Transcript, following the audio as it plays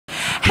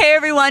Hey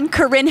everyone,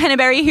 Corinne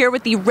Henneberry here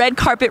with the Red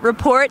Carpet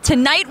Report.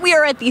 Tonight we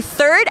are at the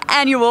 3rd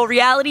annual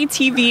Reality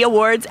TV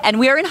Awards, and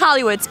we are in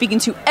Hollywood speaking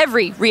to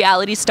every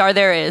reality star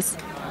there is.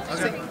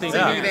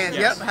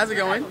 Yep, how's it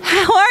going?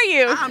 How are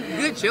you? I'm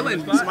good,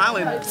 chilling,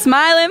 smiling.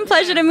 Smiling,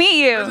 pleasure to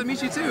meet you. Pleasure to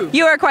meet you too.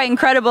 You are quite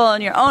incredible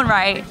in your own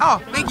right.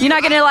 Oh, thank you. You're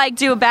not gonna like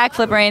do a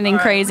backflip or anything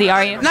crazy,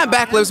 are you? Not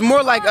backflips,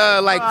 more like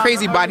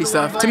crazy body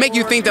stuff to make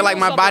you think that like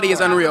my body is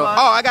unreal.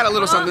 Oh, I got a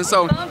little something.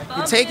 So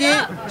you take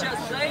it.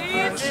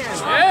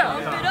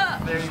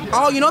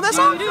 Oh, you know that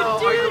song?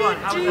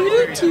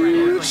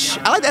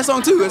 I like that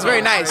song too. It's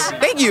very nice.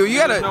 Thank you. You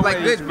got a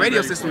good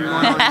radio system going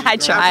on. I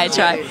try.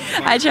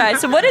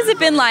 So what has it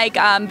been like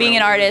being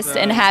an artist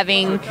and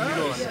having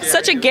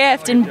such a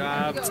gift and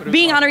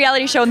being on a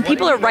reality show and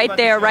people are right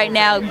there right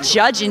now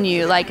judging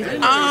you? Like,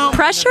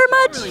 pressure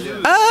much?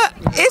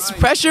 It's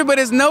pressure, but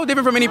it's no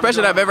different from any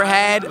pressure that I've ever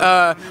had.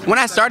 When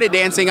I started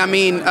dancing, I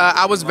mean,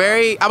 I was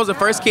the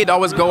first kid to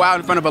always go out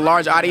in front of a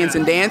large audience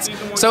and dance.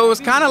 So it was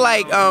kind of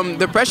like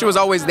the pressure was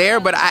always there,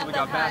 but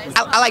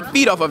I like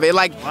feed off of it.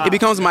 Like it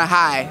becomes my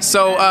high.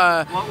 So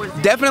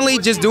definitely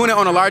just doing it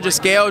on a larger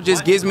scale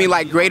just gives me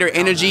like greater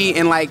energy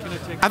and like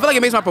I feel like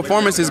it makes my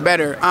performances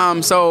better.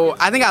 So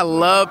I think I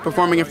love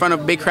performing in front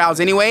of big crowds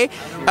anyway.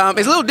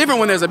 It's a little different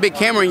when there's a big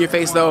camera in your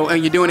face though,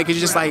 and you're doing it because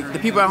you're just like the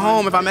people at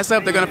home. If I mess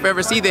up, they're gonna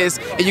forever see this,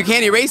 and you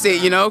can't erase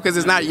it, you know, because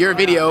it's not your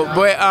video.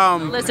 But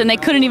listen, they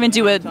couldn't even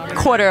do a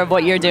quarter of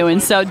what you're doing,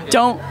 so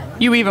don't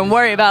you even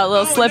worry about a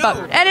little slip up.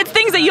 And it's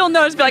things that you'll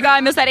notice, be like, oh,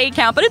 I missed that 8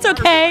 count, but it's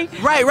okay.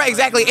 Right,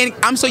 exactly. And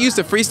I'm so used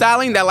to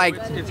freestyling that like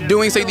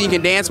doing something you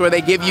can dance where they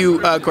give you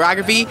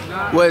choreography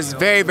was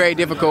very, very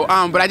difficult.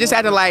 But I just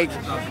had to like,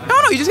 I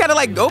don't know, you just got to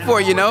like go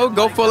for it, you know,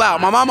 go full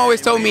out. My mom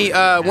always told me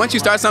once you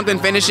start something,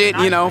 finish it,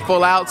 you know,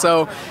 full out.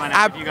 So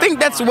I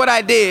think that's what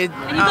I did.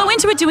 And you go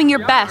into it doing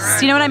your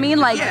best, you know what I mean?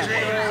 Like,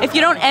 if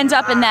you don't end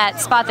up in that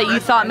spot that you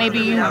thought maybe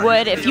you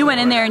would, if you went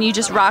in there and you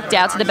just rocked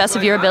out to the best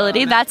of your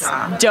ability, that's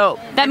dope.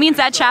 That means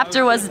that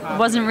chapter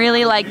wasn't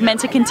really like meant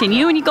to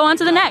continue and you go on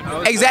to the next.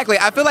 Exactly.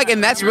 I feel like,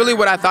 and that's really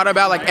what I thought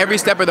about like every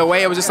step of the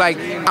way. It was just like,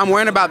 I'm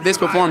worrying about this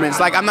performance.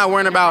 Like I'm not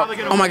worrying about,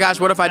 oh my gosh,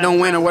 what if I don't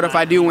win or what if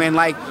I do win?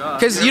 Like,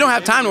 because you don't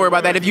have time to worry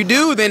about that. If you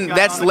do, then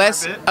that's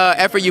less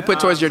effort you put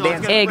towards your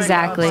dance.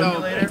 Exactly.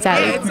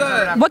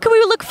 What can we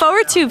look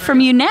forward to from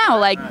you now?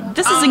 Like,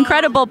 this is an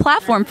incredible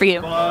platform for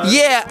you.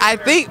 Yeah, I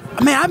think,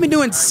 man, I've been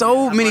doing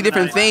so many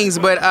different things,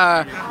 but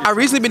I've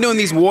recently been doing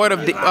these World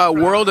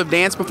of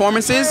Dance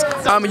performances.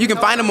 You can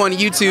find them on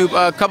YouTube.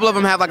 A couple of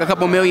them have like a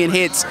couple million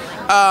hits.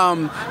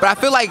 But I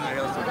feel like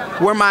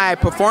where my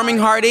performing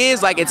heart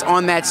is, like it's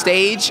on that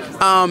stage,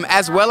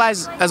 as well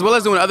as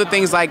doing other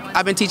things. Like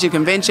I've been teaching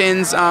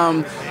conventions.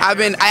 I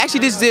actually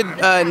just did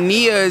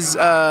Nia's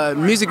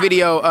music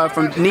video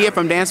from Nia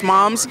from Dance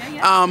Moms.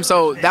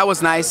 So that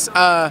was nice.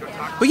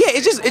 But yeah,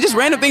 it's just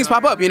random things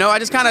pop up. You know, I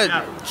just kind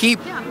of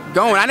keep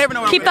going. I never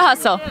know. Keep the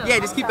hustle. Yeah,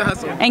 just keep the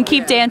hustle. And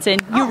keep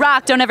dancing. You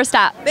rock. Don't ever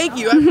stop. Thank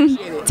you. I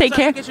appreciate it. Take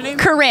care. Get your name?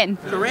 Corinne.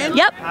 Corinne?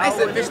 Yep. Nice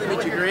to officially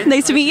meet you, Corinne.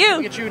 Nice to meet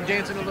you. Get you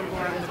dancing a little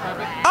more on the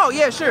carpet. Oh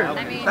yeah, sure.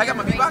 I got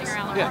my beatbox.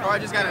 Yeah. Or I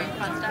just gotta.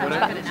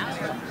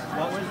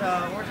 What was the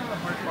hard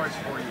parts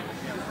for you?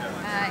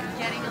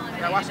 Getting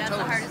eliminated. That's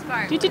the hardest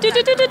part.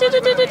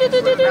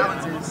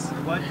 Balances.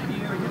 What do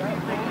you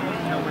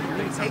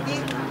Take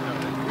it.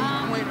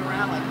 Point it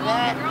around like Well,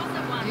 that. the girls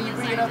that won, And you yes,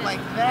 bring I it up did.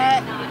 like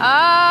that.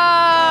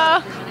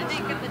 Ah. I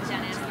think of the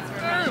gymnasts were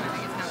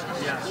probably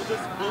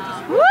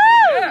Woo!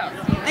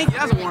 Thank you.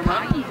 That was a warm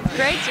up.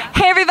 Great job.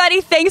 Hey everybody,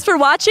 thanks for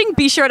watching.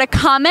 Be sure to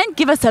comment,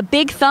 give us a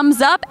big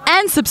thumbs up,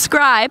 and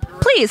subscribe.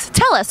 Please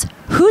tell us,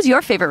 who's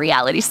your favorite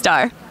reality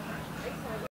star?